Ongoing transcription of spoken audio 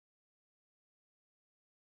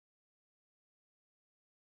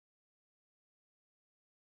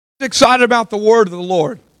Excited about the word of the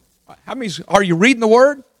Lord. How many are you reading the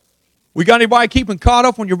word? We got anybody keeping caught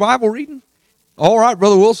up on your Bible reading? All right,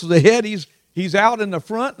 Brother Wilson's ahead. He's out in the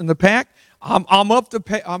front in the pack. I'm up to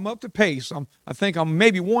pace. I think I'm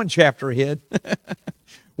maybe one chapter ahead.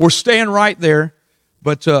 We're staying right there.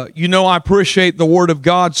 But I appreciate the word of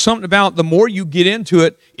God. Something about the more you get into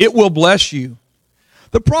it, it will bless you.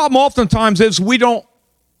 The problem oftentimes is we don't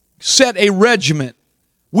set a regiment.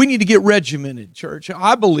 We need to get regimented, church.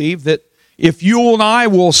 I believe that if you and I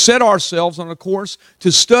will set ourselves on a course to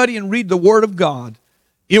study and read the Word of God,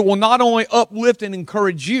 it will not only uplift and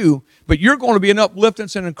encourage you, but you're going to be an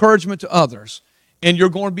upliftance and encouragement to others. And you're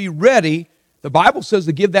going to be ready, the Bible says,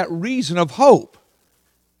 to give that reason of hope.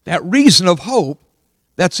 That reason of hope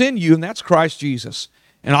that's in you, and that's Christ Jesus.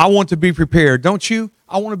 And I want to be prepared, don't you?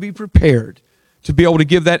 I want to be prepared to be able to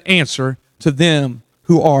give that answer to them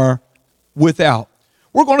who are without.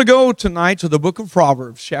 We're going to go tonight to the book of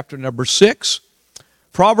Proverbs, chapter number 6.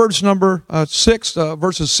 Proverbs number 6,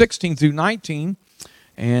 verses 16 through 19.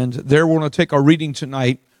 And there we're going to take our reading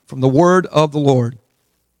tonight from the Word of the Lord.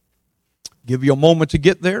 Give you a moment to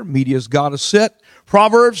get there. Media's got us set.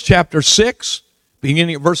 Proverbs chapter 6,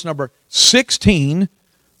 beginning at verse number 16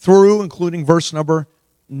 through including verse number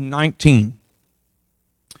 19.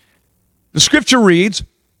 The scripture reads,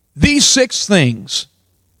 "These 6 things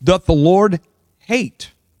doth the Lord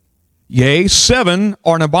hate. Yea, 7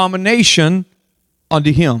 are an abomination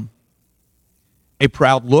unto him. A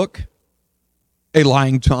proud look, a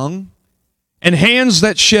lying tongue, and hands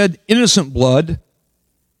that shed innocent blood,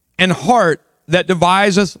 and heart that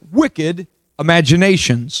deviseth wicked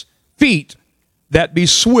imaginations, feet that be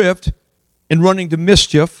swift in running to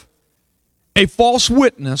mischief, a false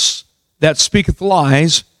witness that speaketh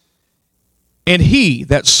lies, and he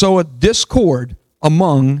that soweth discord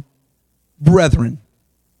among brethren."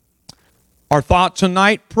 Our thought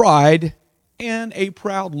tonight, pride and a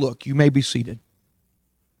proud look. You may be seated.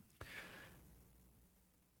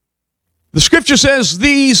 The scripture says,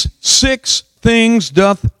 "These 6 things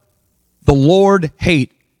doth the Lord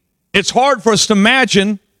hate." It's hard for us to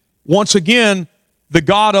imagine, once again, the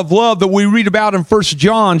God of love that we read about in 1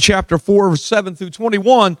 John chapter 4, 7 through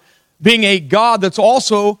 21, being a God that's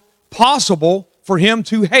also possible for him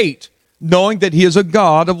to hate, knowing that he is a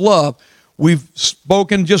God of love. We've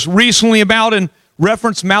spoken just recently about in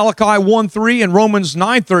reference Malachi 1:3 and Romans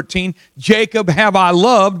 9:13, Jacob have I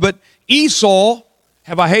loved, but Esau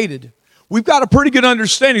have I hated. We've got a pretty good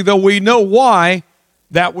understanding, though we know why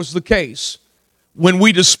that was the case. When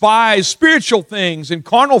we despise spiritual things and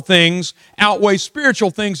carnal things outweigh spiritual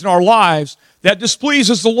things in our lives, that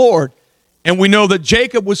displeases the Lord. And we know that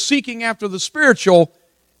Jacob was seeking after the spiritual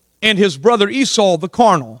and his brother Esau the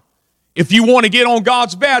carnal. If you want to get on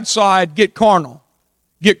God's bad side, get carnal.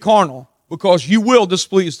 Get carnal, because you will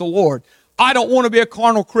displease the Lord. I don't want to be a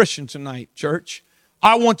carnal Christian tonight, church.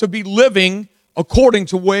 I want to be living according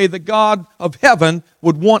to the way that God of heaven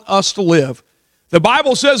would want us to live. The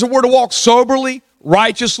Bible says that we're to walk soberly,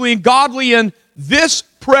 righteously, and godly in this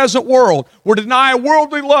present world. We're to deny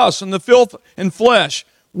worldly lust and the filth and flesh.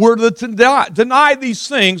 We're to deny these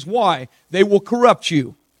things. Why? They will corrupt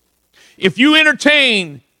you. If you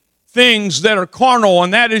entertain things that are carnal,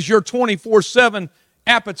 and that is your 24/7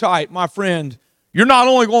 appetite, my friend, you're not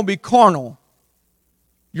only going to be carnal,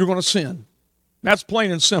 you're going to sin. That's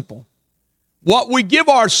plain and simple. What we give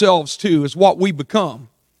ourselves to is what we become.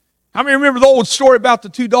 How many remember the old story about the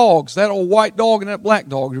 2 dogs, that old white dog and that black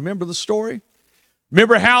dog? Remember the story?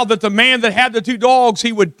 Remember how that the man that had the 2 dogs,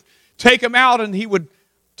 he would take them out and he would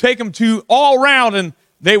take them to all around, and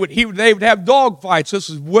they would have dog fights. This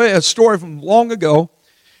is a story from long ago.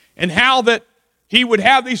 And how that he would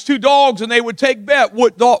have these 2 dogs and they would take bet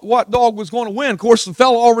what dog was going to win. Of course, the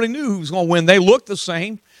fellow already knew who was going to win. They looked the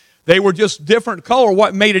same. They were just different color.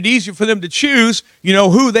 What made it easier for them to choose,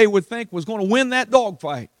 who they would think was going to win that dog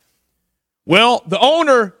fight. Well, the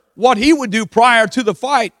owner, what he would do prior to the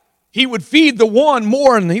fight, he would feed the one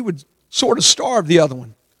more and he would sort of starve the other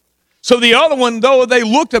one. So the other one, though they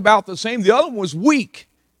looked about the same, the other one was weak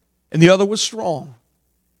and the other was strong.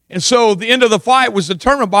 And so the end of the fight was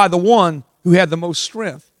determined by the one who had the most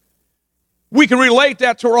strength. We can relate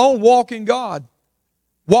that to our own walk in God.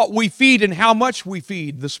 What we feed and how much we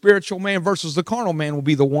feed, the spiritual man versus the carnal man, will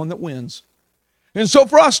be the one that wins. And so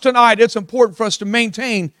for us tonight, it's important for us to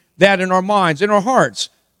maintain that in our minds, in our hearts,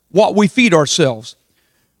 what we feed ourselves.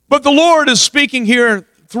 But the Lord is speaking here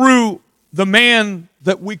through the man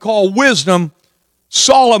that we call wisdom,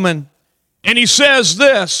 Solomon. And he says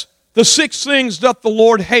this, "The 6 things doth the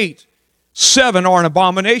Lord hate. 7 are an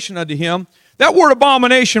abomination unto him." That word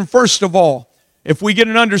abomination, first of all, if we get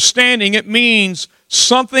an understanding, it means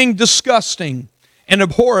something disgusting, an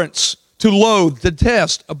abhorrence, to loathe,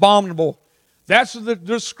 detest, abominable. That's the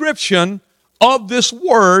description of this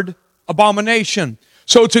word, abomination.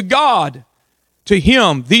 So to God, to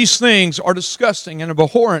Him, these things are disgusting and of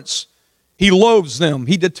abhorrence. He loathes them.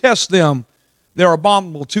 He detests them. They're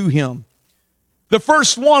abominable to Him. The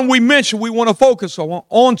first one we mentioned we want to focus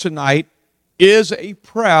on tonight is a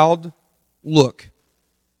proud look.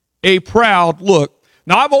 A proud look.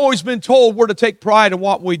 Now, I've always been told we're to take pride in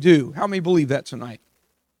what we do. How many believe that tonight?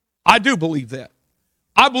 I do believe that.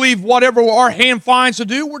 I believe whatever our hand finds to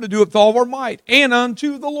do, we're to do it with all of our might and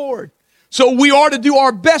unto the Lord. So we are to do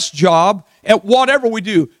our best job at whatever we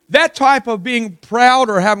do. That type of being proud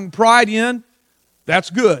or having pride in, that's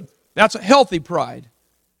good. That's a healthy pride.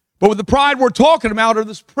 But with the pride we're talking about, or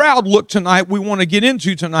this proud look tonight we want to get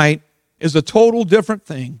into tonight, is a total different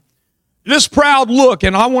thing. This proud look,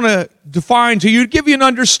 and I want to define to you, give you an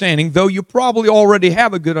understanding, though you probably already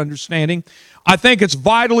have a good understanding, I think it's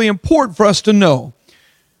vitally important for us to know.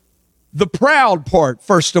 The proud part,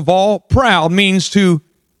 first of all, proud means to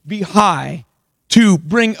be high, to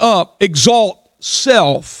bring up, exalt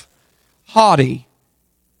self, haughty,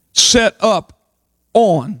 set up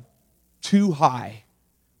on, too high.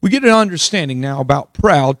 We get an understanding now about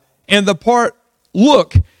proud. And the part,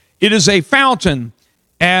 look, it is a fountain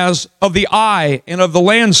as of the eye and of the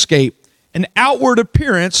landscape, an outward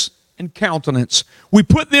appearance and countenance. We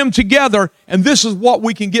put them together, and this is what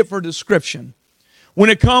we can get for a description. When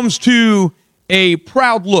it comes to a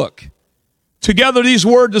proud look, together these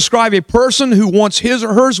words describe a person who wants his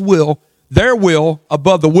or her will, their will,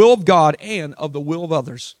 above the will of God and of the will of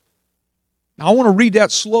others. Now I want to read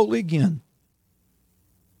that slowly again.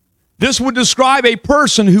 This would describe a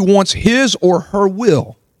person who wants his or her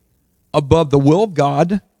will above the will of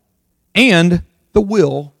God and the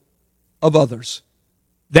will of others.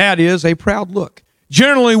 That is a proud look.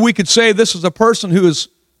 Generally, we could say this is a person who is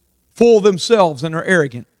full of themselves and are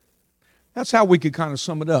arrogant. That's how we could kind of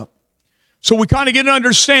sum it up. So we kind of get an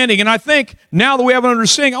understanding, and I think now that we have an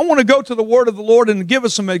understanding, I want to go to the Word of the Lord and give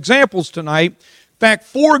us some examples tonight. In fact,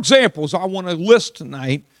 4 examples I want to list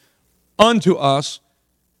tonight unto us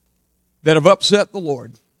that have upset the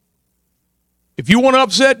Lord. If you want to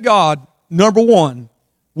upset God, number 1,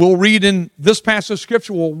 we'll read in this passage of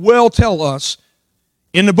Scripture will well tell us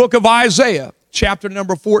in the book of Isaiah, chapter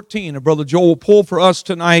number 14. And Brother Joel will pull for us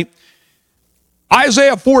tonight.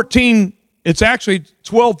 Isaiah 14, it's actually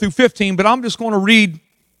 12 through 15, but I'm just going to read,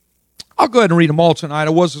 I'll go ahead and read them all tonight. I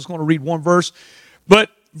was just going to read one verse. But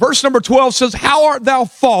verse number 12 says, "How art thou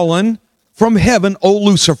fallen from heaven, O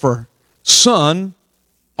Lucifer, son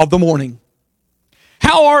of the morning?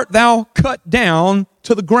 How art thou cut down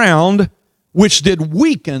to the ground, which did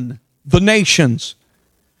weaken the nations?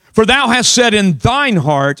 For thou hast said in thine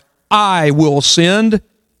heart, I will ascend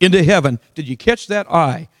into heaven." Did you catch that?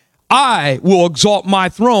 I will exalt my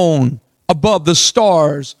throne above the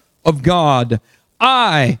stars of God.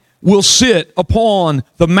 I will sit upon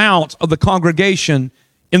the mount of the congregation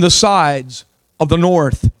in the sides of the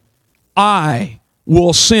north. I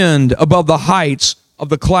will ascend above the heights of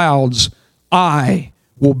the clouds. I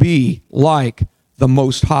will be like the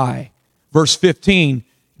Most High. Verse 15,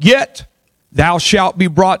 "Yet thou shalt be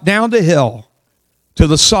brought down to hell, to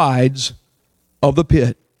the sides of the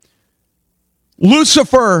pit."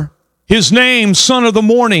 Lucifer, his name, son of the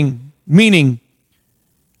morning, meaning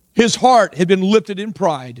his heart had been lifted in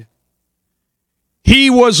pride. He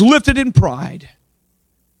was lifted in pride.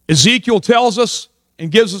 Ezekiel tells us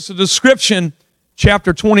and gives us a description,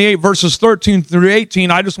 chapter 28, verses 13 through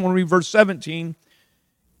 18. I just want to read verse 17.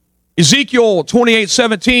 Ezekiel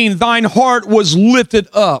 28:17, "Thine heart was lifted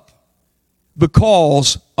up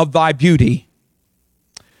because of thy beauty.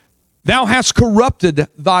 Thou hast corrupted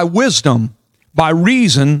thy wisdom by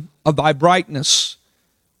reason of thy brightness.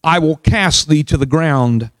 I will cast thee to the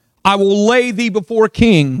ground. I will lay thee before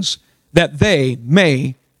kings, that they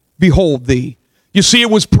may behold thee." You see, it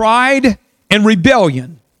was pride and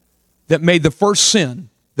rebellion that made the first sin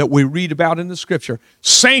that we read about in the Scripture.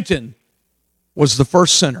 Satan was the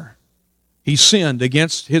first sinner. He sinned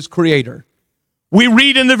against his Creator. We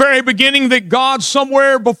read in the very beginning that God,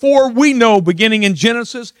 somewhere before we know, beginning in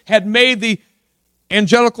Genesis, had made the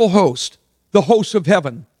angelical host, the host of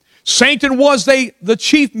heaven. Satan was the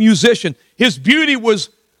chief musician. His beauty was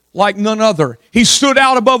like none other. He stood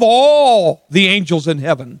out above all the angels in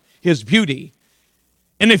heaven, his beauty.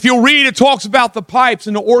 And if you'll read, it talks about the pipes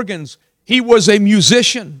and the organs. He was a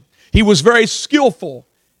musician. He was very skillful.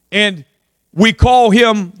 And we call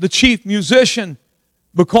him the chief musician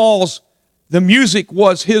because the music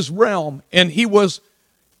was his realm, and he was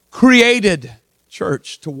created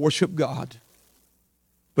church to worship God.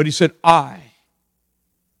 But he said,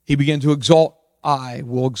 he began to exalt, I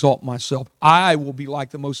will exalt myself. I will be like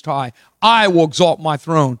the Most High. I will exalt my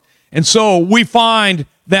throne. And so we find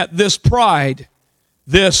that this pride,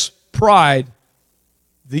 the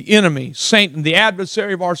enemy, Satan, the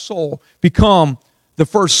adversary of our soul, become the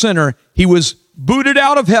first sinner. He was booted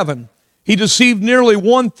out of heaven. He deceived nearly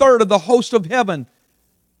 1/3 of the host of heaven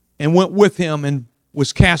and went with him and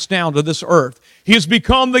was cast down to this earth. He has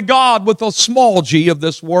become the God with a small g of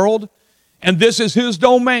this world, and this is his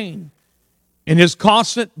domain. And his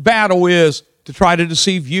constant battle is to try to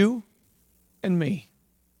deceive you and me.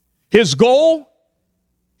 His goal,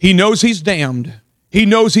 he knows he's damned. He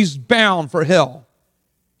knows he's bound for hell.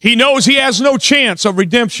 He knows he has no chance of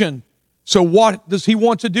redemption. So what does he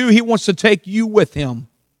want to do? He wants to take you with him.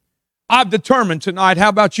 I've determined tonight, how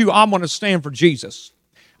about you? I'm going to stand for Jesus.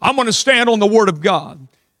 I'm going to stand on the Word of God.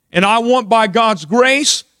 And I want, by God's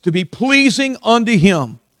grace, to be pleasing unto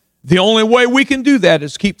him. The only way we can do that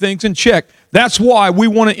is keep things in check. That's why we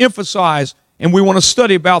want to emphasize and we want to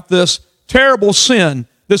study about this terrible sin,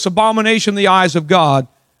 this abomination in the eyes of God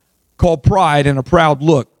called pride and a proud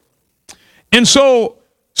look. And so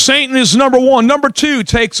Satan is number one. Number two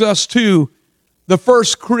takes us to the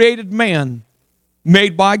first created man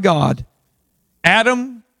made by God.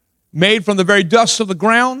 Adam, made from the very dust of the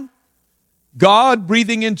ground. God,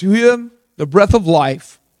 breathing into him the breath of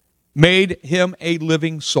life, made him a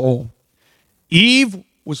living soul.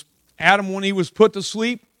 Adam, when he was put to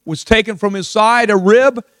sleep, was taken from his side, a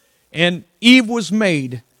rib, and Eve was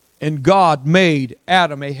made, and God made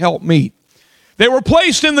Adam a helpmeet. They were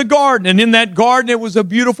placed in the garden, and in that garden it was a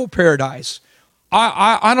beautiful paradise.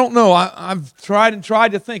 I don't know. I've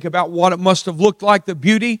tried to think about what it must have looked like, the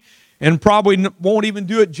beauty, and probably won't even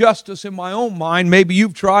do it justice in my own mind. Maybe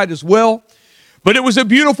you've tried as well. But it was a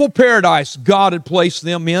beautiful paradise God had placed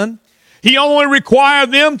them in. He only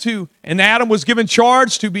required them to, and Adam was given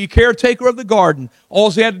charge to be caretaker of the garden.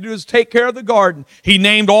 All he had to do is take care of the garden. He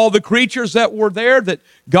named all the creatures that were there that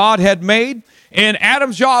God had made. And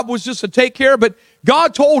Adam's job was just to take care, but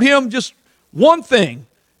God told him just one thing: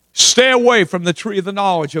 stay away from the tree of the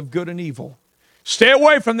knowledge of good and evil. Stay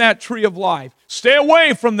away from that tree of life. Stay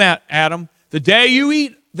away from that, Adam. The day you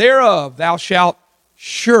eat thereof, thou shalt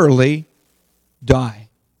surely die.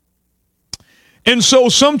 And so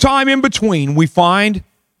sometime in between, we find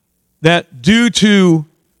that due to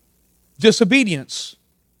disobedience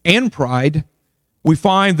and pride, we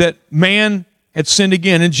find that man had sinned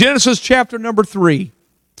again. In Genesis chapter number 3,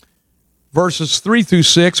 verses 3 through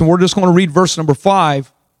 6, and we're just going to read verse number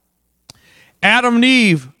 5, Adam and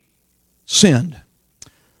Eve sinned.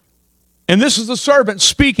 And this is the serpent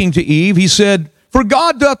speaking to Eve. He said, "For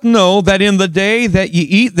God doth know that in the day that ye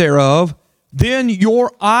eat thereof, then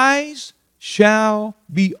your eyes shall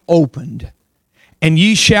be opened, and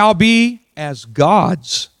ye shall be as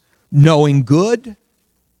gods, knowing good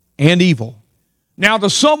and evil." Now, to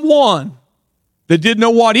someone that didn't know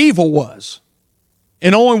what evil was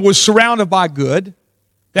and only was surrounded by good,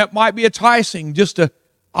 that might be enticing,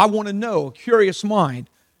 I want to know, a curious mind.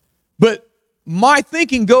 But my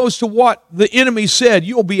thinking goes to what the enemy said: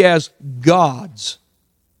 you'll be as gods.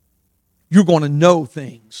 You're going to know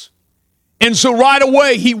things. And so right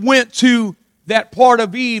away he went to that part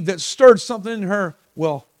of Eve that stirred something in her.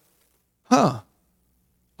 I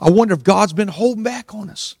wonder if God's been holding back on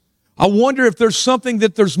us. I wonder if there's something,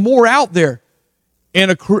 that there's more out there. And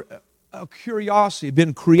a curiosity had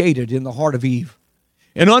been created in the heart of Eve.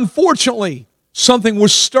 And unfortunately, something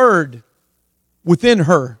was stirred within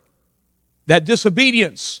her. That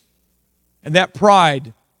disobedience and that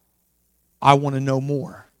pride. I want to know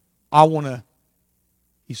more.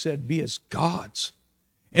 He said, be as gods.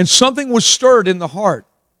 And something was stirred in the heart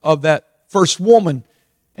of that first woman.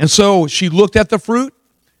 And so she looked at the fruit.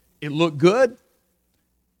 It looked good.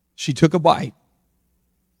 She took a bite.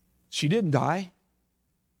 She didn't die.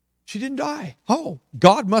 She didn't die. Oh,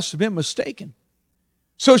 God must have been mistaken.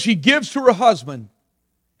 So she gives to her husband.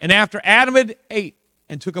 And after Adam had ate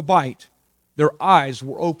and took a bite, their eyes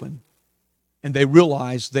were open. And they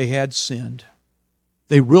realized they had sinned.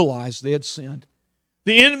 They realized they had sinned.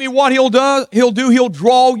 The enemy, what he'll do, he'll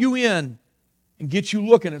draw you in and get you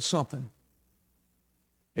looking at something.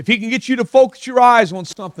 If he can get you to focus your eyes on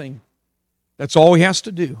something, that's all he has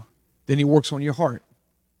to do. Then he works on your heart.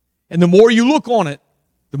 And the more you look on it,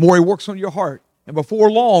 the more he works on your heart. And before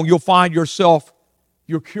long, you'll find yourself,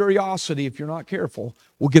 your curiosity, if you're not careful,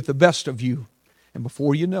 will get the best of you. And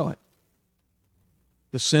before you know it,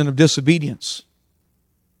 the sin of disobedience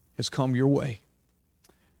has come your way.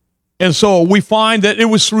 And so we find that it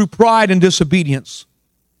was through pride and disobedience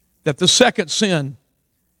that the second sin,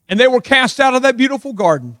 and they were cast out of that beautiful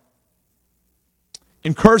garden.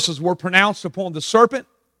 And curses were pronounced upon the serpent,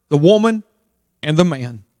 the woman, and the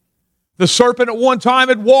man. The serpent at one time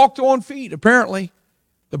had walked on feet, apparently.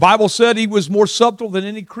 The Bible said he was more subtle than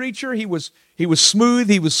any creature. He was smooth,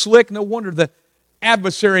 he was slick. No wonder the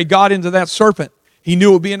adversary got into that serpent. He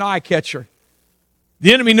knew it would be an eye catcher.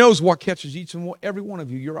 The enemy knows what catches each and every one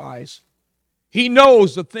of you, your eyes. He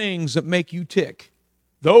knows the things that make you tick.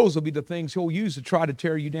 Those will be the things he'll use to try to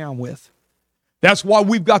tear you down with. That's why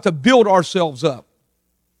we've got to build ourselves up.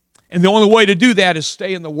 And the only way to do that is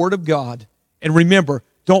stay in the Word of God. And remember,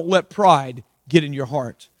 don't let pride get in your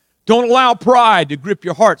heart. Don't allow pride to grip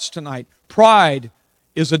your hearts tonight. Pride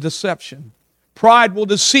is a deception. Pride will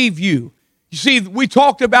deceive you. You see, we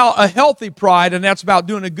talked about a healthy pride, and that's about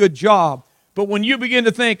doing a good job. But when you begin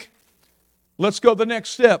to think, let's go the next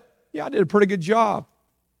step. Yeah, I did a pretty good job.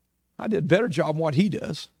 I did a better job than what he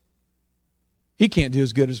does. He can't do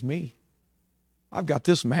as good as me. I've got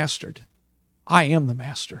this mastered. I am the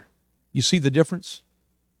master. You see the difference?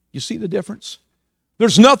 You see the difference?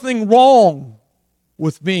 There's nothing wrong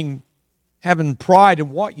with having pride in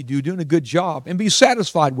what you do, doing a good job, and be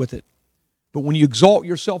satisfied with it. But when you exalt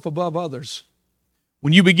yourself above others,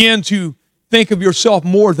 when you begin to think of yourself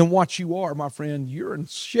more than what you are, my friend, you're in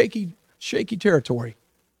shaky territory.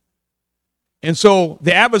 And so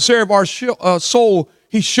the adversary of our soul,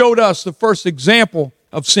 he showed us the first example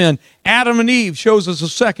of sin. Adam and Eve shows us a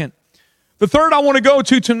second. The third I want to go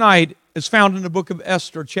to tonight is found in the book of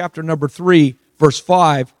Esther, chapter number 3, verse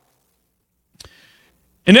 5.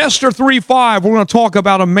 In Esther 3:5, we're going to talk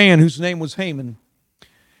about a man whose name was Haman.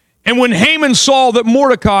 And when Haman saw that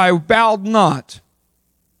Mordecai bowed not,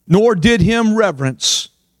 nor did him reverence,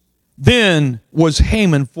 then was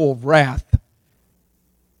Haman full of wrath.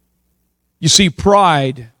 You see,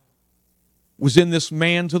 pride was in this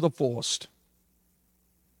man to the fullest.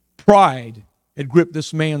 Pride had gripped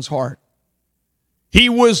this man's heart. He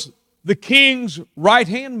was the king's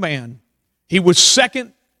right-hand man. He was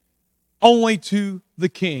second only to the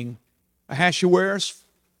king. Ahasuerus,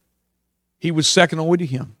 he was second only to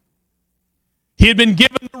him. He had been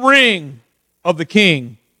given the ring of the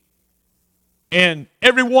king, and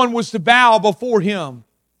everyone was to bow before him.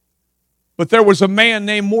 But there was a man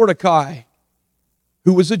named Mordecai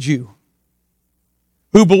who was a Jew,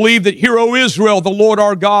 who believed that, "Hear, O Israel, the Lord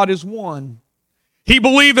our God is one." He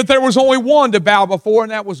believed that there was only one to bow before,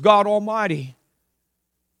 and that was God Almighty.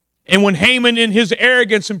 And when Haman in his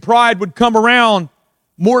arrogance and pride would come around,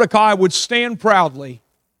 Mordecai would stand proudly.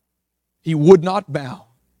 He would not bow,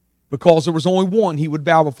 because there was only one he would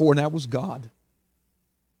bow before, and that was God.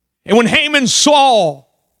 And when Haman saw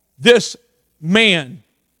this man,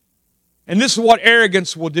 and this is what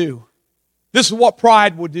arrogance will do, this is what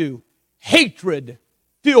pride will do, hatred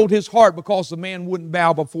filled his heart because the man wouldn't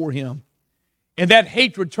bow before him. And that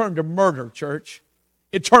hatred turned to murder, church.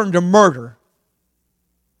 It turned to murder.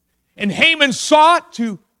 And Haman sought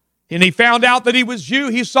to, and he found out that he was Jew,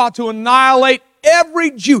 he sought to annihilate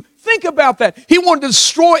every Jew. Think about that. He wanted to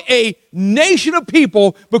destroy a nation of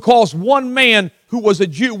people because one man who was a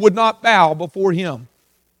Jew would not bow before him.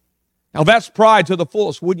 Now that's pride to the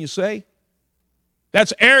fullest, wouldn't you say?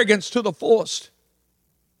 That's arrogance to the fullest.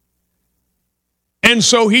 And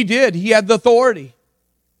so he did. He had the authority.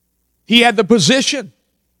 He had the position.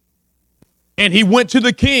 And he went to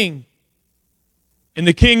the king. And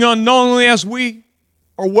the king, unknowingly, as we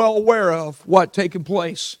are well aware of what taken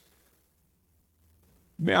place,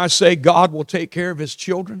 may I say, God will take care of his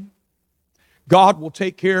children. God will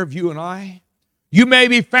take care of you and I. You may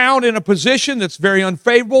be found in a position that's very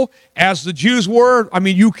unfavorable, as the Jews were. I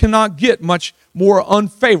mean, you cannot get much more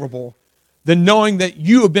unfavorable than knowing that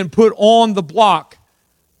you have been put on the block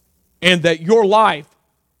and that your life,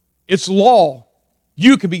 it's law.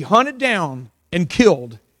 You can be hunted down and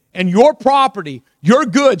killed, and your property, your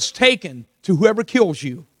goods taken to whoever kills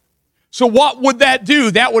you. So what would that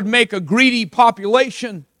do? That would make a greedy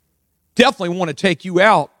population definitely want to take you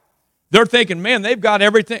out. They're thinking, man, they've got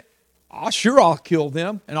everything. I'll kill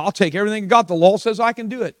them, and I'll take everything God. The law says I can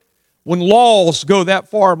do it. When laws go that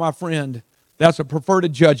far, my friend, that's a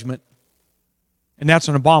perverted judgment, and that's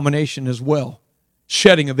an abomination as well.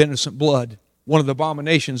 Shedding of innocent blood, one of the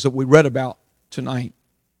abominations that we read about tonight.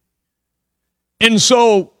 And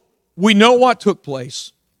so we know what took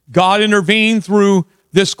place. God intervened through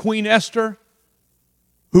this Queen Esther,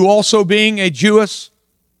 who also being a Jewess,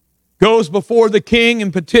 goes before the king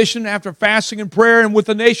and petition after fasting and prayer, and with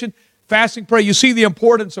the nation, fasting, prayer. You see the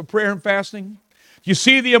importance of prayer and fasting? You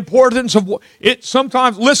see the importance of it.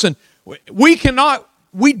 Sometimes, listen, we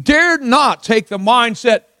dare not take the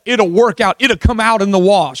mindset, it'll work out. It'll come out in the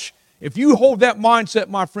wash. If you hold that mindset,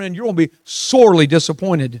 my friend, you're going to be sorely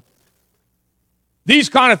disappointed. These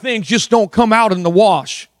kind of things just don't come out in the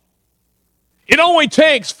wash. It only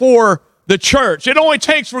takes for the church, it only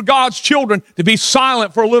takes for God's children to be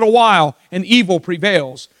silent for a little while and evil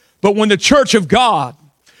prevails. But when the church of God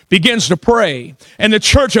begins to pray and the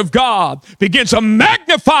church of God begins to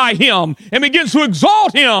magnify Him and begins to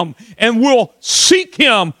exalt Him, and we'll seek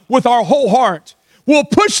Him with our whole heart, we'll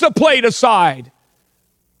push the plate aside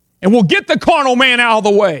and we'll get the carnal man out of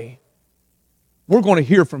the way, we're going to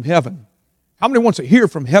hear from heaven. How many wants to hear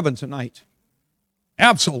from heaven tonight?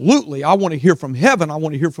 Absolutely. I want to hear from heaven. I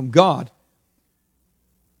want to hear from God.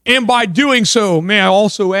 And by doing so, may I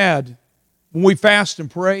also add, when we fast and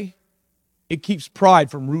pray, it keeps pride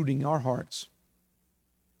from rooting our hearts.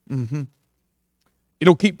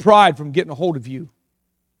 It'll keep pride from getting a hold of you.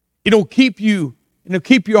 It'll keep you, and it'll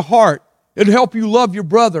keep your heart. It'll help you love your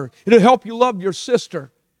brother. It'll help you love your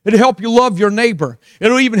sister. It'll help you love your neighbor.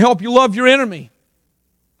 It'll even help you love your enemy.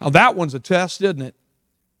 Now that one's a test, isn't it?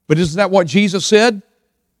 But isn't that what Jesus said?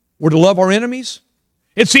 We're to love our enemies.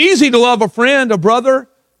 It's easy to love a friend, a brother,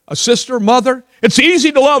 a sister, mother. It's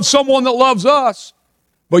easy to love someone that loves us.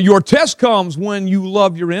 But your test comes when you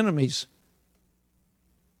love your enemies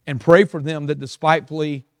and pray for them that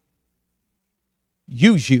despitefully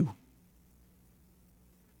use you.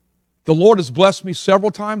 The Lord has blessed me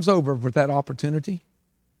several times over with that opportunity.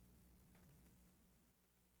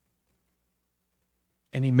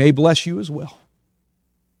 And He may bless you as well.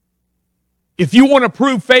 If you want to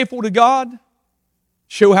prove faithful to God,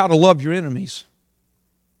 show how to love your enemies.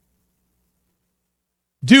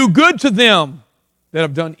 Do good to them that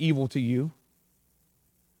have done evil to you.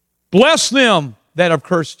 Bless them that have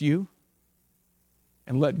cursed you.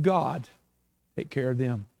 And let God take care of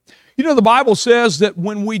them. You know, the Bible says that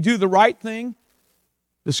when we do the right thing,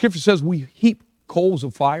 the Scripture says we heap coals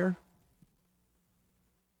of fire.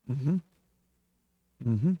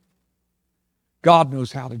 God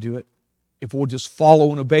knows how to do it if we'll just follow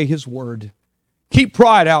and obey His word. Keep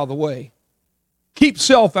pride out of the way. Keep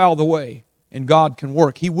self out of the way. And God can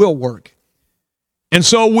work. He will work. And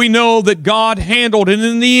so we know that God handled it. And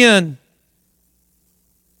in the end,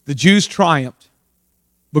 the Jews triumphed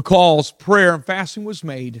because prayer and fasting was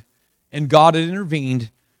made and God had intervened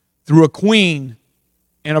through a queen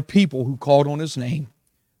and a people who called on His name.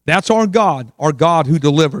 That's our God who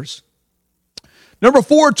delivers. Number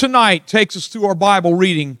 4 tonight takes us through our Bible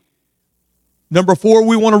reading. Number 4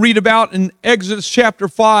 we want to read about in Exodus chapter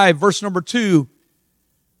 5, verse number 2.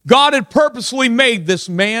 God had purposely made this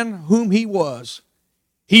man whom he was.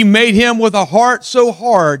 He made him with a heart so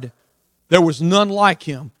hard there was none like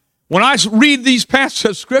him. When I read these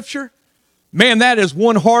passages of Scripture, man, that is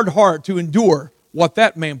one hard heart to endure what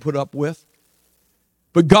that man put up with.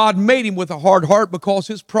 But God made him with a hard heart because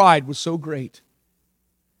his pride was so great.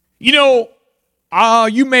 You know,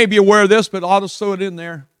 you may be aware of this, but I'll just throw it in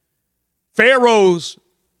there. Pharaohs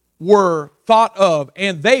were thought of,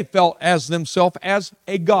 and they felt as themselves as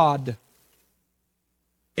a god.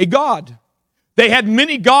 A god. They had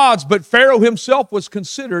many gods, but Pharaoh himself was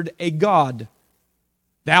considered a god.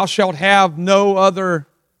 Thou shalt have no other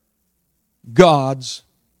gods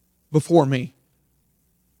before me.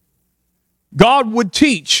 God would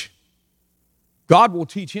teach. God will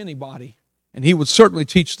teach anybody, and He would certainly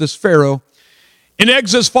teach this Pharaoh. In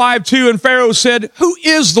Exodus 5:2, and Pharaoh said, "Who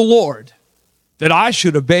is the Lord, that I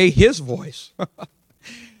should obey His voice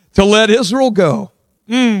to let Israel go?"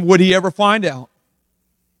 Would he ever find out?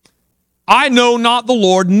 "I know not the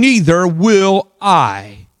Lord, neither will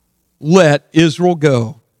I let Israel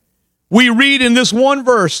go." We read in this one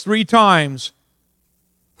verse 3 times,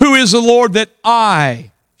 "Who is the Lord that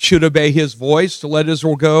I should obey His voice to let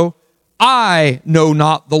Israel go? I know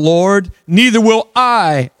not the Lord, neither will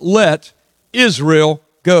I let Israel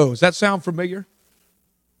go." Does that sound familiar?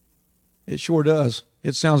 It sure does.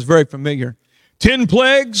 It sounds very familiar. 10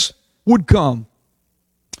 plagues would come.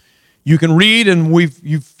 You can read, and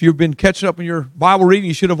if you've been catching up in your Bible reading,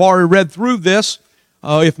 you should have already read through this.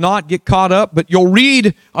 If not, get caught up. But you'll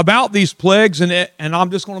read about these plagues, and I'm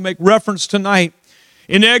just going to make reference tonight.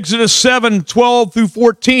 In Exodus 7:12 through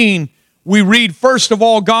 14, we read, first of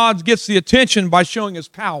all, God gets the attention by showing His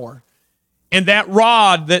power. And that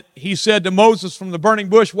rod that He said to Moses from the burning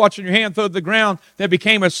bush, "Watch in your hand, throw it to the ground," that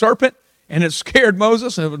became a serpent, and it scared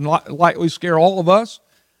Moses, and it would likely scare all of us.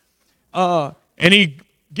 And he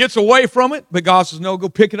gets away from it, but God says, "No, go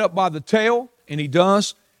pick it up by the tail," and he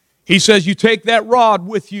does. He says, "You take that rod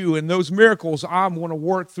with you, and those miracles, I'm going to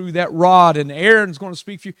work through that rod, and Aaron's going to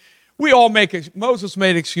speak for you." Moses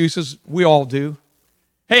made excuses. We all do.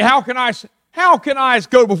 Hey, how can I How can I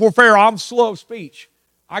go before Pharaoh? I'm slow of speech.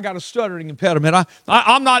 I got a stuttering impediment.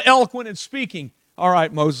 I'm not eloquent in speaking. All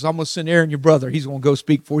right, Moses, I'm going to send Aaron, your brother. He's going to go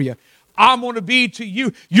speak for you. I'm going to be to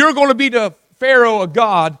you. You're going to be to Pharaoh a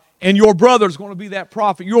God, and your brother's going to be that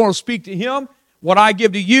prophet. You're going to speak to him what I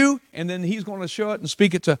give to you, and then he's going to show it and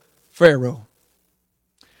speak it to Pharaoh.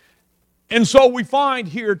 And so we find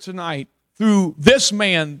here tonight, through this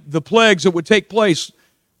man, the plagues that would take place.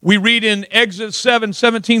 We read in Exodus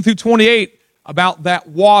 7:17 through 28 about that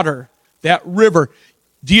water, that river.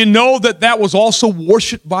 Do you know that that was also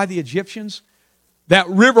worshipped by the Egyptians? That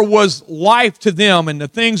river was life to them, and the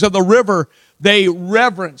things of the river, they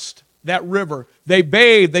reverenced that river. They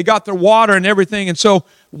bathed, they got their water and everything, and so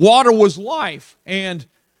water was life, and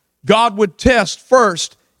God would test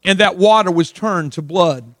first, and that water was turned to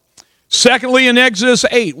blood. Secondly, in Exodus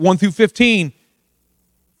 8, 1 through 15,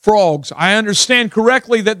 frogs. I understand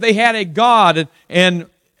correctly that they had a god and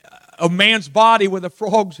a man's body with a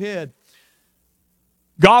frog's head.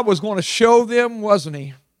 God was going to show them, wasn't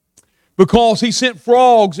he? Because he sent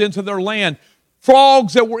frogs into their land.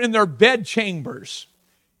 Frogs that were in their bed chambers.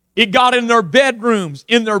 It got in their bedrooms,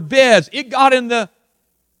 in their beds. It got in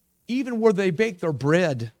even where they baked their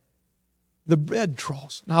bread. The bread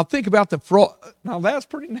troughs. Now think about the frog. Now that's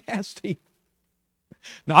pretty nasty.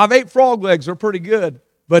 Now I've ate frog legs. They're pretty good.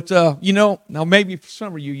 But, now maybe for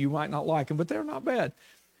some of you might not like them, but they're not bad.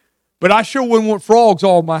 But I sure wouldn't want frogs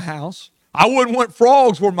all in my house. I wouldn't want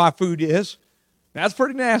frogs where my food is. That's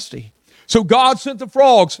pretty nasty. So God sent the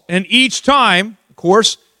frogs, and each time, of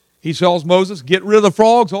course, he tells Moses, get rid of the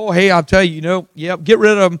frogs. Oh, hey, I'll tell you, get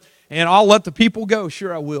rid of them, and I'll let the people go.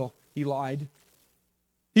 Sure, I will. He lied.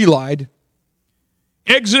 He lied.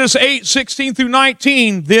 Exodus 8:16 through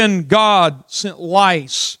 19, then God sent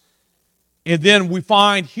lice. And then we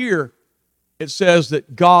find here, it says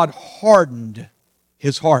that God hardened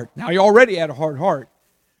his heart. Now, he already had a hard heart.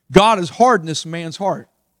 God has hardened this man's heart.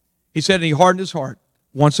 He said, and he hardened his heart.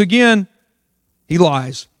 Once again, he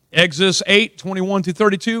lies. Exodus 8:21 through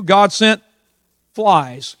 32, God sent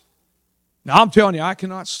flies. Now, I'm telling you, I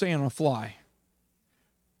cannot stand a fly.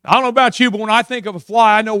 I don't know about you, but when I think of a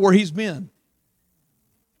fly, I know where he's been.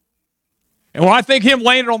 And when I think him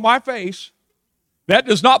laying on my face, that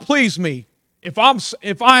does not please me. If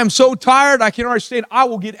I am so tired I can't understand, I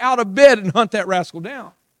will get out of bed and hunt that rascal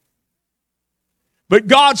down. But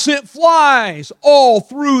God sent flies all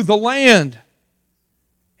through the land.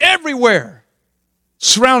 Everywhere.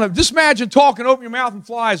 Surrounded. Just imagine talking, open your mouth and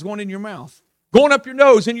flies going in your mouth. Going up your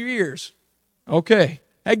nose, in your ears. Okay.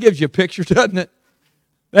 That gives you a picture, doesn't it?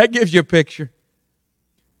 That gives you a picture.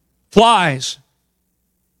 Flies.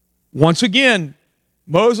 Once again,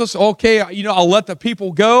 Moses, okay, I'll let the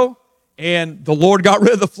people go. And the Lord got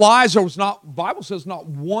rid of the flies. There was the Bible says not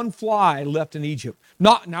one fly left in Egypt.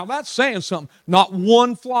 Now that's saying something. Not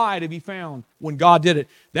one fly to be found when God did it.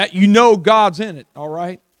 That God's in it, all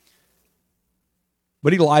right?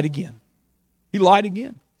 But he lied again. He lied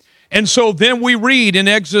again. And so then we read in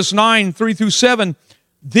Exodus 9, 3 through 7,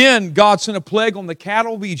 then God sent a plague on the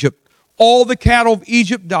cattle of Egypt. All the cattle of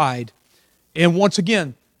Egypt died. And once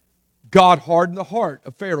again, God hardened the heart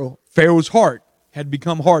of Pharaoh. Pharaoh's heart had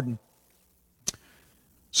become hardened.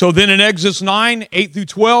 So then in Exodus 9, 8 through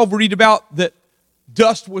 12, we read about that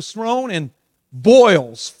dust was thrown and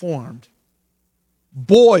boils formed.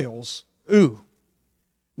 Boils. Ooh.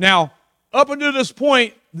 Now, up until this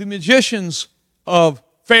point, the magicians of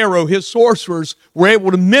Pharaoh, his sorcerers, were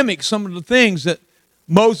able to mimic some of the things that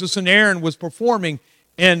Moses and Aaron was performing.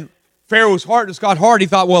 And Pharaoh's heart just got hard. He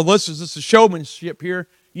thought, well, this is a showmanship here.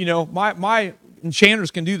 My enchanters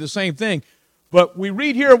can do the same thing. But we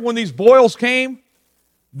read here when these boils came,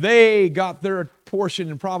 they got their portion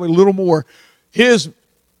and probably a little more. His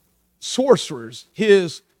sorcerers,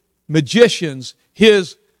 his magicians,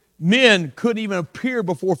 his men couldn't even appear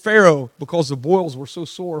before Pharaoh because the boils were so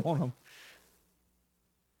sore on them.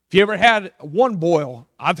 If you ever had one boil,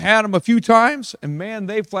 I've had them a few times, and man,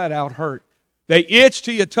 they flat out hurt. They itch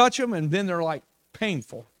till you touch them, and then they're like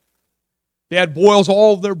painful. They had boils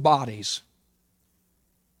all over their bodies.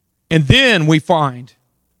 And then we find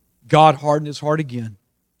God hardened his heart again.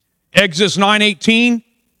 Exodus 9:18,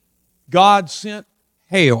 God sent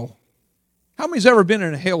hail. How many's ever been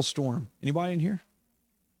in a hailstorm? Anybody in here?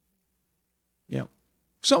 Yeah.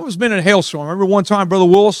 Some of us been in a hailstorm. I remember one time Brother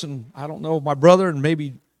Wilson, I don't know, my brother and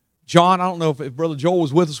maybe John, I don't know if Brother Joel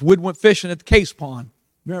was with us, we went fishing at the Case Pond.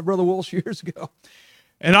 Remember Brother Wilson years ago?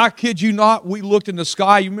 And I kid you not, we looked in the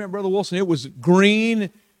sky. You remember Brother Wilson? It was green.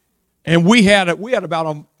 And we had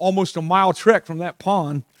about almost a mile trek from that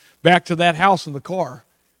pond back to that house in the car.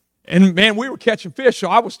 And man, we were catching fish, so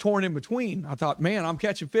I was torn in between. I thought, man, I'm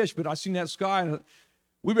catching fish, but I seen that sky, and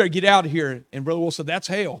we better get out of here. And Brother Will said, that's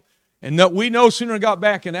hail. And we no sooner got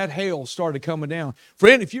back, and that hail started coming down.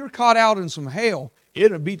 Friend, if you're caught out in some hail,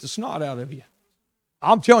 it'll beat the snot out of you.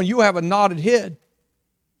 I'm telling you, you'll have a knotted head.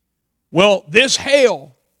 Well, this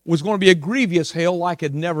hail was going to be a grievous hail like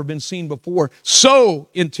had never been seen before. So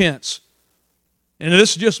intense. And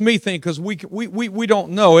this is just me thinking, because we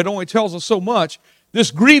don't know. It only tells us so much. This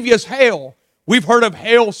grievous hail, we've heard of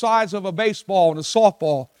hail size of a baseball and a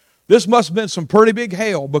softball. This must have been some pretty big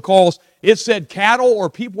hail, because it said cattle or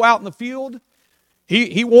people out in the field.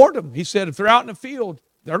 He warned them. He said, if they're out in the field,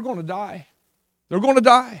 they're going to die. They're going to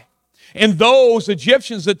die. And those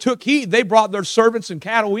Egyptians that took heed, they brought their servants and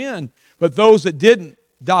cattle in. But those that didn't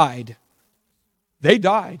died. They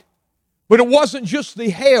died. But it wasn't just the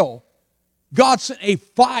hail. God sent a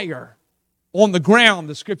fire on the ground,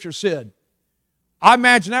 the Scripture said. I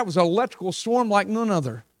imagine that was an electrical storm like none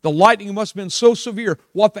other. The lightning must have been so severe.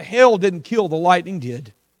 What the hail didn't kill, the lightning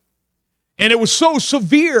did. And it was so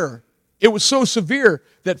severe,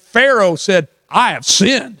 that Pharaoh said, I have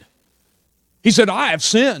sinned. He said, I have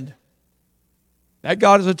sinned. That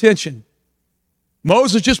got his attention.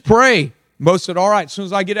 Moses, just pray. Moses said, all right, as soon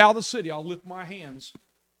as I get out of the city, I'll lift my hands,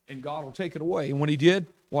 and God will take it away. And when he did,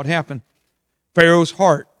 what happened? Pharaoh's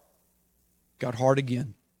heart got hard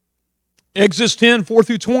again. Exodus 10, 4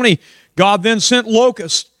 through 20, God then sent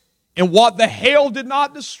locusts, and what the hail did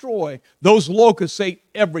not destroy, those locusts ate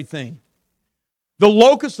everything. The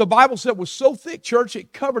locust, the Bible said, was so thick, church,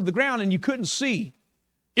 it covered the ground and you couldn't see.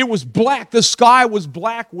 It was black. The sky was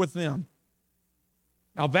black with them.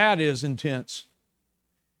 Now that is intense.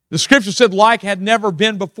 The Scripture said like had never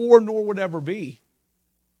been before nor would ever be.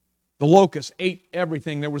 The locusts ate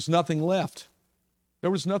everything. There was nothing left.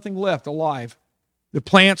 There was nothing left alive. The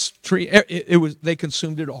plants, tree, they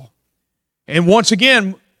consumed it all. And once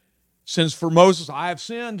again, since for Moses, I have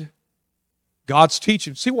sinned, God's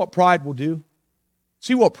teaching. See what pride will do.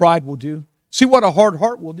 See what pride will do. See what a hard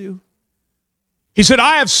heart will do. He said,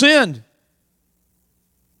 I have sinned.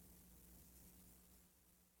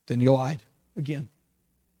 Then he lied again.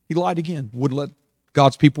 He lied again. Wouldn't let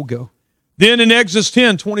God's people go. Then in Exodus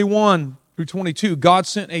 10, 21 through 22, God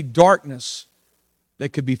sent a darkness that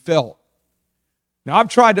could be felt. Now, I've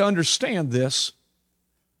tried to understand this.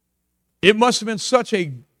 It must have been such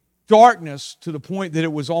a darkness to the point that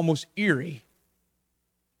it was almost eerie.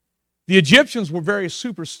 The Egyptians were very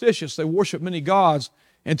superstitious. They worshiped many gods.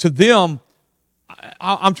 And to them,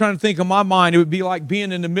 I'm trying to think in my mind, it would be like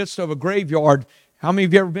being in the midst of a graveyard. How many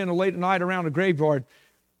of you ever been late at night around a graveyard?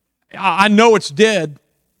 I know it's dead.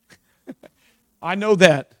 I know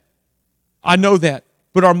that. I know that.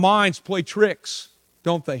 But our minds play tricks,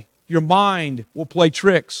 don't they? Your mind will play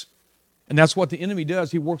tricks. And that's what the enemy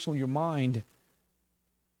does. He works on your mind.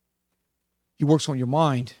 He works on your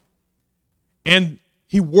mind. And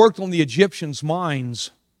he worked on the Egyptians'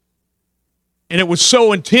 minds. And it was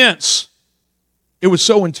so intense. It was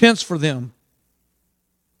so intense for them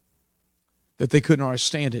that they couldn't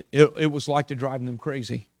understand it. It was like to driving them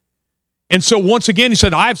crazy. And so once again, he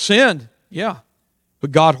said, I've sinned. Yeah.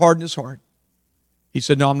 But God hardened his heart. He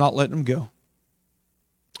said, no, I'm not letting them go.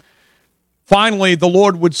 Finally, the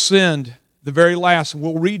Lord would send the very last, and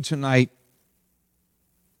we'll read tonight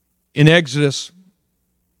in Exodus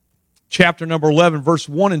chapter number 11, verse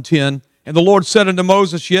 1 and 10. And the Lord said unto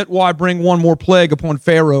Moses, yet will I bring one more plague upon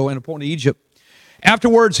Pharaoh and upon Egypt.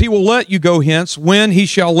 Afterwards he will let you go hence. When he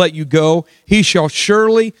shall let you go, he shall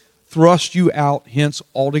surely thrust you out hence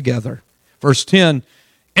altogether. Verse 10,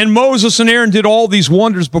 and Moses and Aaron did all these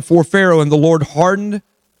wonders before Pharaoh, and the Lord hardened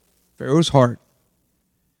Pharaoh's heart,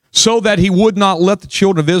 so that he would not let the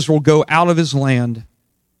children of Israel go out of his land.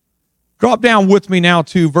 Drop down with me now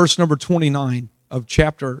to verse number 29 of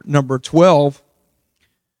chapter number 12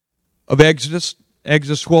 of Exodus,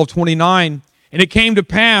 Exodus 12:29. And it came to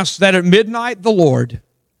pass that at midnight the Lord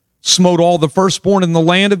smote all the firstborn in the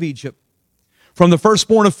land of Egypt, from the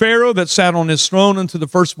firstborn of Pharaoh that sat on his throne unto the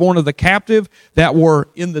firstborn of the captive that were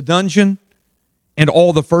in the dungeon, and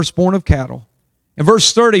all the firstborn of cattle. In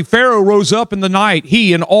verse 30, Pharaoh rose up in the night,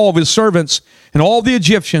 he and all of his servants and all the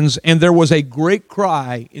Egyptians, and there was a great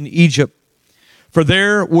cry in Egypt, for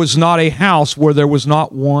there was not a house where there was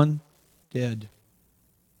not one dead.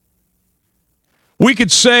 We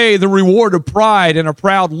could say the reward of pride and a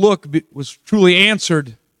proud look was truly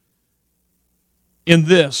answered in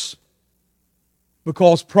this,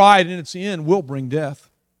 because pride in its end will bring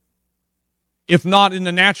death. If not in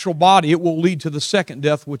the natural body, it will lead to the second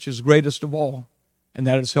death, which is greatest of all, and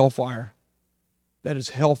that is hellfire. That is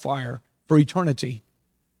hellfire for eternity.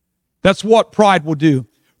 That's what pride will do.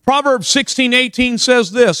 Proverbs 16:18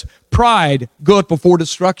 says this, pride goeth before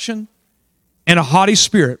destruction, and a haughty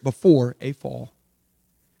spirit before a fall.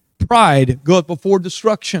 Pride goeth before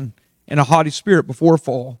destruction, and a haughty spirit before a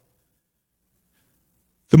fall.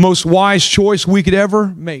 The most wise choice we could ever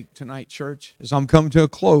make tonight, church, as I'm coming to a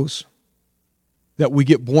close, that we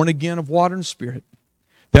get born again of water and spirit,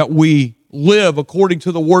 that we live according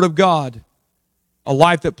to the Word of God, a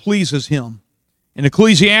life that pleases Him. In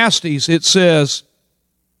Ecclesiastes, it says,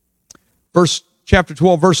 chapter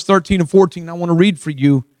 12, verse 13 and 14, I want to read for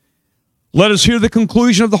you. Let us hear the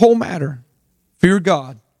conclusion of the whole matter. Fear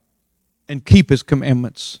God and keep His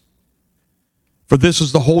commandments. For this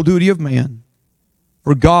is the whole duty of man.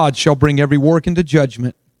 For God shall bring every work into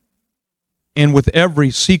judgment, and with every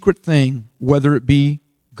secret thing, whether it be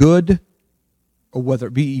good or whether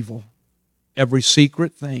it be evil, every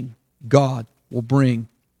secret thing God will bring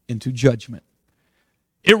into judgment.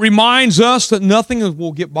 It reminds us that nothing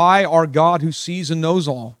will get by our God who sees and knows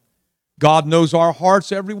all. God knows our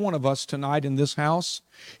hearts, every one of us tonight in this house.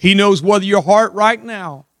 He knows whether your heart right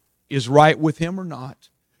now is right with Him or not.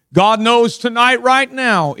 God knows tonight, right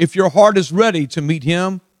now, if your heart is ready to meet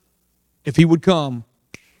Him, if He would come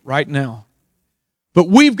right now. But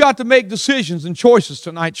we've got to make decisions and choices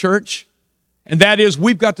tonight, church. And that is,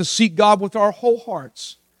 we've got to seek God with our whole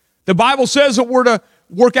hearts. The Bible says that we're to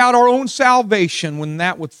work out our own salvation, when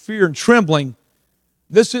that with fear and trembling.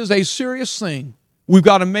 This is a serious thing. We've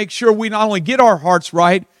got to make sure we not only get our hearts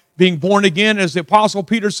right, being born again, as the Apostle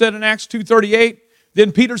Peter said in Acts 2:38,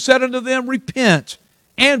 then Peter said unto them, repent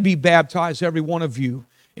and be baptized, every one of you,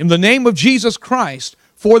 in the name of Jesus Christ,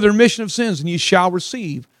 for the remission of sins, and ye shall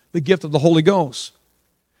receive the gift of the Holy Ghost.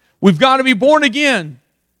 We've got to be born again,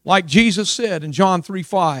 like Jesus said in John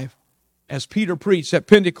 3:5, as Peter preached at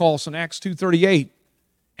Pentecost in Acts 2:38.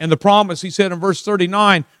 And the promise, he said in verse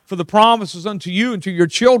 39, for the promise is unto you and to your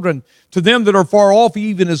children, to them that are far off,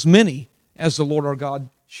 even as many as the Lord our God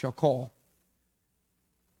shall call.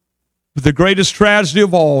 But the greatest tragedy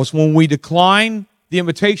of all is when we decline the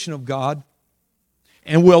invitation of God,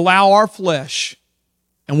 and we allow our flesh,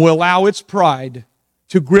 and we allow its pride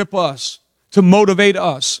to grip us, to motivate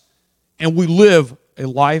us, and we live a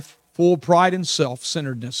life full of pride and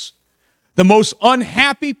self-centeredness. The most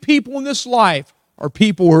unhappy people in this life are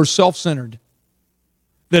people who are self-centered,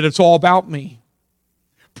 that it's all about me.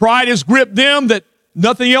 Pride has gripped them that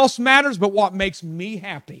nothing else matters but what makes me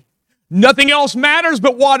happy. Nothing else matters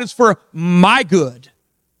but what is for my good.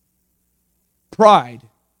 Pride,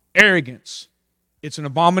 arrogance, it's an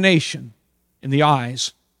abomination in the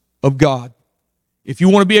eyes of God. If you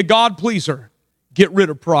want to be a God pleaser, get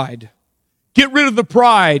rid of pride. Get rid of the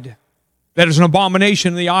pride that is an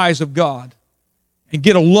abomination in the eyes of God. And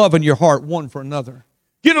get a love in your heart one for another.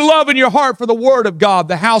 Get a love in your heart for the Word of God,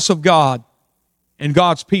 the house of God, and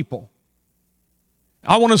God's people.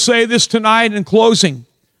 I want to say this tonight in closing.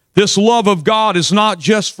 This love of God is not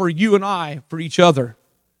just for you and I, for each other.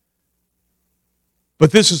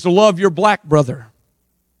 But this is to love your black brother,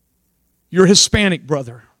 your Hispanic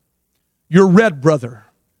brother, your red brother,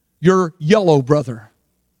 your yellow brother.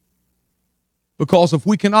 Because if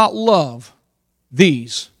we cannot love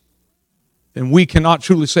these, then we cannot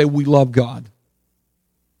truly say we love God.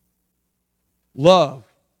 Love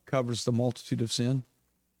covers the multitude of sin.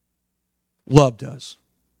 Love does.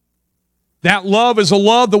 That love is a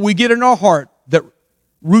love that we get in our heart that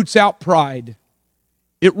roots out pride.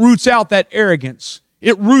 It roots out that arrogance.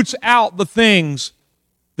 It roots out the things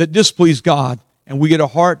that displease God, and we get a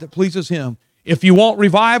heart that pleases Him. If you want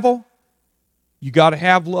revival, you got to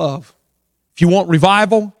have love. If you want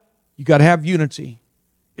revival, you got to have unity.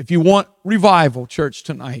 If you want revival, church,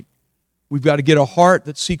 tonight, we've got to get a heart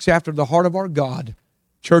that seeks after the heart of our God.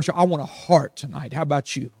 Church, I want a heart tonight. How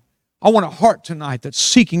about you? I want a heart tonight that's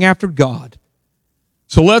seeking after God.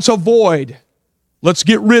 So let's avoid, let's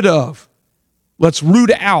get rid of, let's root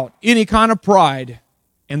out any kind of pride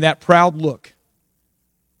and that proud look.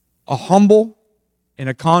 A humble and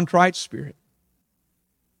a contrite spirit,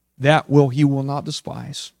 He will not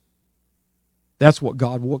despise. That's what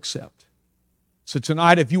God will accept. So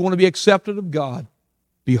tonight, if you want to be accepted of God,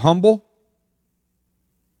 be humble,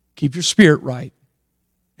 keep your spirit right,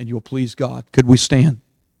 and you'll please God. Could we stand?